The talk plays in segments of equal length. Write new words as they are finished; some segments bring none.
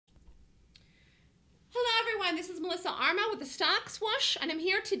everyone, this is Melissa Armo with the Stock Swoosh, and I'm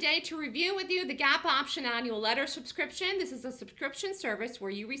here today to review with you the Gap Option Annual Letter Subscription. This is a subscription service where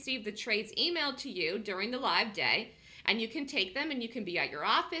you receive the trades emailed to you during the live day, and you can take them, and you can be at your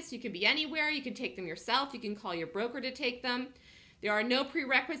office, you can be anywhere, you can take them yourself, you can call your broker to take them. There are no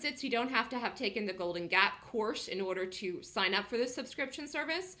prerequisites. You don't have to have taken the Golden Gap course in order to sign up for this subscription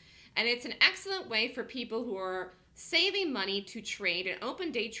service, and it's an excellent way for people who are saving money to trade in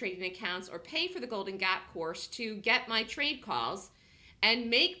open day trading accounts or pay for the Golden Gap course to get my trade calls and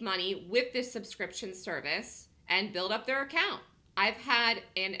make money with this subscription service and build up their account. I've had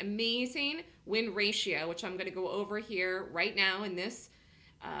an amazing win ratio, which I'm going to go over here right now in this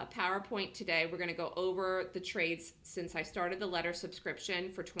PowerPoint today. We're going to go over the trades since I started the letter subscription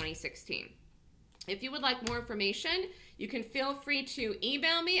for 2016. If you would like more information, you can feel free to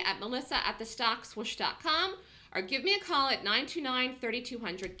email me at melissa@thestockswoosh.com or give me a call at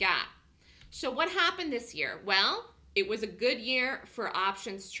 929-3200-GAP. So what happened this year? Well, it was a good year for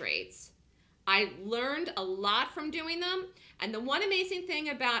options trades. I learned a lot from doing them, and the one amazing thing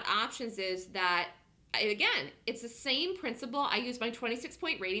about options is that, again, it's the same principle. I use my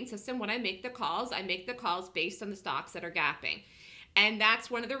 26-point rating system when I make the calls. I make the calls based on the stocks that are gapping. And that's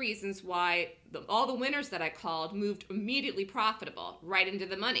one of the reasons why all the winners that I called moved immediately profitable, right into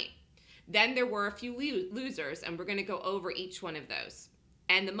the money. Then there were a few losers, and we're going to go over each one of those.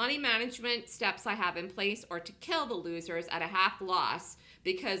 And the money management steps I have in place are to kill the losers at a half loss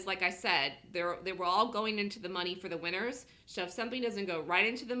because, like I said, they were all going into the money for the winners. So if something doesn't go right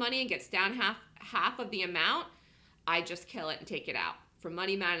into the money and gets down half of the amount, I just kill it and take it out for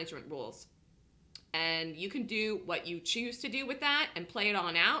money management rules. And you can do what you choose to do with that and play it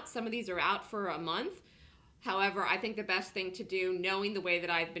on out. Some of these are out for a month. However, I think the best thing to do, knowing the way that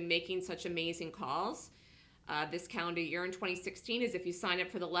I've been making such amazing calls this calendar year in 2016, is if you sign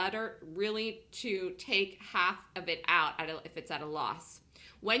up for the letter, really to take half of it out if it's at a loss.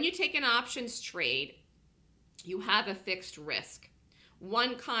 When you take an options trade, you have a fixed risk.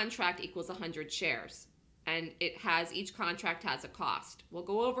 One contract equals 100 shares, and each contract has a cost. We'll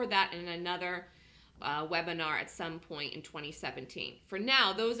go over that in another webinar at some point in 2017. For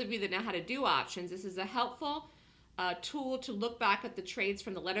now, those of you that know how to do options, this is a helpful tool to look back at the trades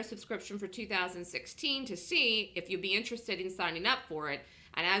from the letter subscription for 2016 to see if you'd be interested in signing up for it.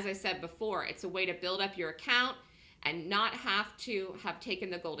 And as I said before, it's a way to build up your account and not have to have taken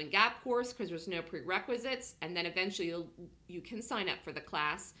the Golden Gap course because there's no prerequisites, and then eventually you can sign up for the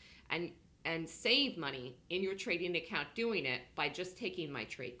class and save money in your trading account doing it by just taking my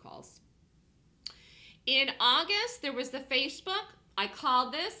trade calls. In August, there was the Facebook. I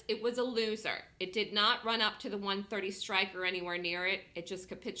called this. It was a loser. It did not run up to the 130 strike or anywhere near it. It just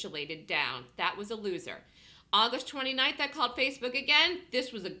capitulated down. That was a loser. August 29th, I called Facebook again.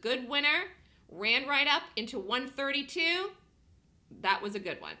 This was a good winner. Ran right up into 132. That was a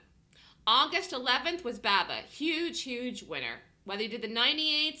good one. August 11th was BABA. Huge, huge winner. Whether you did the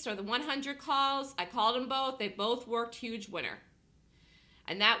 98s or the 100 calls, I called them both. They both worked. Huge winner.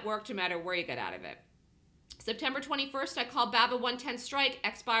 And that worked no matter where you got out of it. September 21st, I called BABA 110 strike,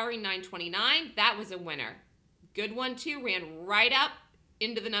 expiring 929. That was a winner. Good one too, ran right up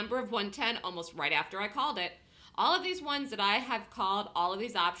into the number of 110 almost right after I called it. All of these ones that I have called, all of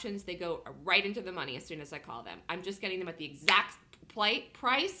these options, they go right into the money as soon as I call them. I'm just getting them at the exact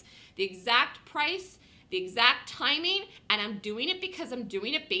price, the exact timing, and I'm doing it because I'm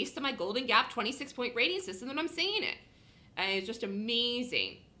doing it based on my Golden Gap 26-point rating system and I'm seeing it. And it's just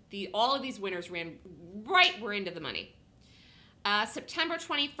amazing. All of these winners were into the money. September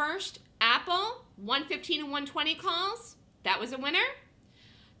 21st, Apple, 115 and 120 calls. That was a winner.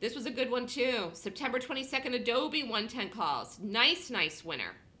 This was a good one too. September 22nd, Adobe, 110 calls. Nice, nice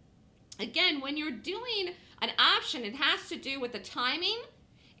winner. Again, when you're doing an option, it has to do with the timing.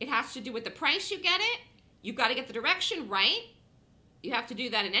 It has to do with the price you get it. You've got to get the direction right. You have to do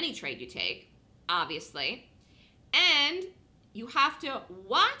that in any trade you take, obviously. And you have to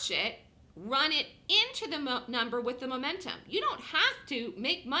watch it, run it into the number with the momentum. You don't have to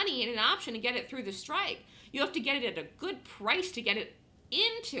make money in an option and get it through the strike. You have to get it at a good price to get it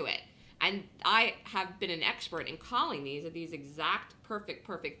into it. And I have been an expert in calling these at these exact perfect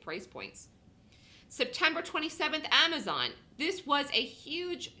price points. September 27th, Amazon. This was a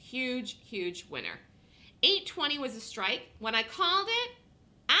huge, huge, huge winner. 820 was a strike. When I called it,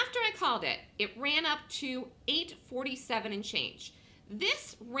 after I called it, it ran up to 847 and change.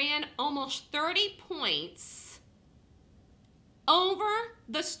 This ran almost 30 points over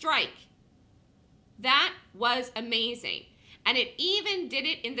the strike. That was amazing. And it even did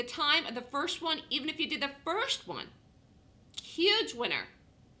it in the time of the first one, even if you did the first one. Huge winner.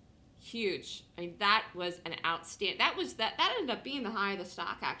 Huge. I mean, that was an outstanding. That ended up being the high of the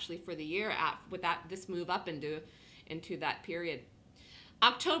stock actually for the year with this move up into that period.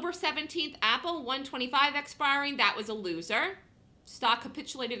 October 17th, Apple 125 expiring. That was a loser. Stock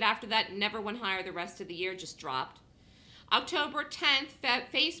capitulated after that. Never went higher the rest of the year. Just dropped. October 10th,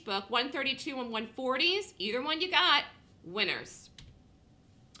 Facebook 132 and 140s. Either one you got, winners.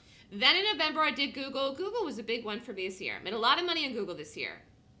 Then in November, I did Google. Google was a big one for me this year. I made a lot of money on Google this year.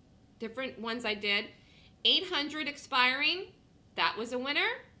 Different ones I did. 800 expiring. That was a winner.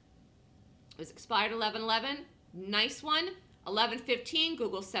 It was expired 11/11. Nice one. 11/15,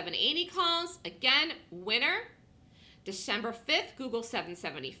 Google 780 calls. Again, winner. December 5th, Google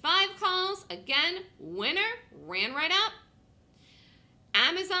 775 calls. Again, winner. Ran right up.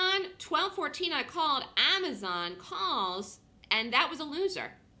 Amazon 12/14, I called. Amazon calls, and that was a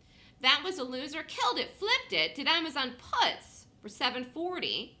loser. That was a loser. Killed it. Flipped it. Did Amazon puts for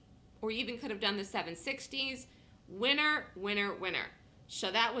 740, or even could have done the 760s. Winner, winner, winner.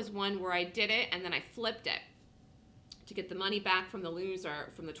 So that was one where I did it, and then I flipped it to get the money back from the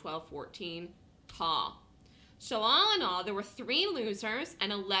loser from the 12/14 call. So all in all, there were 3 losers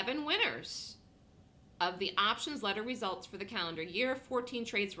and 11 winners of the options letter results for the calendar year. 14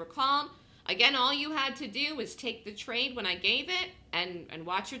 trades were called. Again, all you had to do was take the trade when I gave it and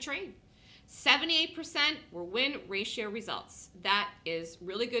watch your trade. 78% were win ratio results. That is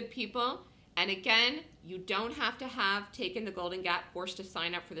really good, people. And again, you don't have to have taken the Golden Gap course to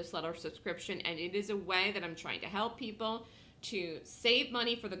sign up for this letter subscription, and it is a way that I'm trying to help people to save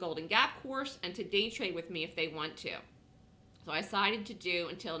money for the Golden Gap course and to day trade with me if they want to. So I decided to do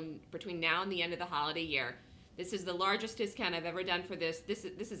until between now and the end of the holiday year. This is the largest discount I've ever done for this. This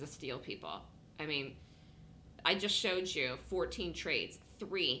is a steal, people. I mean, I just showed you 14 trades.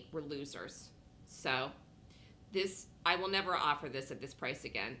 3 were losers. So this, I will never offer this at this price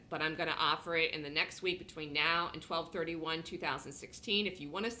again, but I'm going to offer it in the next week between now and 12/31/2016. If you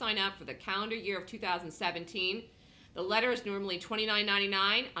want to sign up for the calendar year of 2017, the letter is normally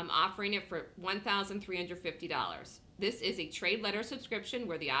 $29.99. I'm offering it for $1,350. This is a trade letter subscription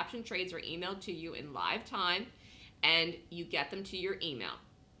where the option trades are emailed to you in live time, and you get them to your email.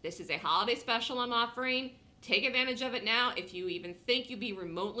 This is a holiday special I'm offering. Take advantage of it now. If you even think you'd be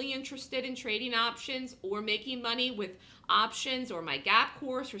remotely interested in trading options or making money with options or my Gap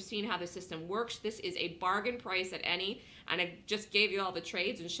course or seeing how the system works, this is a bargain price at any, and I just gave you all the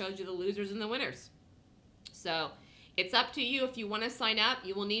trades and showed you the losers and the winners. So it's up to you if you want to sign up.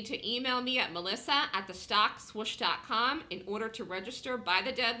 You will need to email me at melissa@thestockswoosh.com in order to register by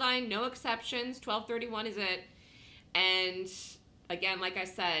the deadline. No exceptions. 12/31 is it. And again, like I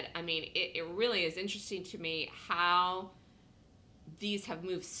said, I mean, it really is interesting to me how these have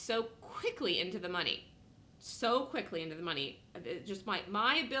moved so quickly into the money. So quickly into the money. Just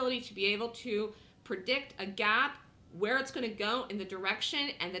my ability to be able to predict a gap, where it's going to go in the direction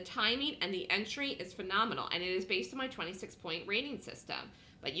and the timing and the entry is phenomenal. And it is based on my 26-point rating system.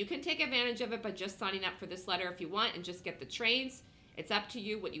 But you can take advantage of it by just signing up for this letter if you want and just get the trades. It's up to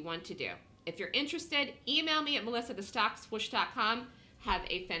you what you want to do. If you're interested, email me at melissa@thestockswoosh.com. Have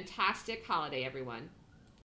a fantastic holiday, everyone.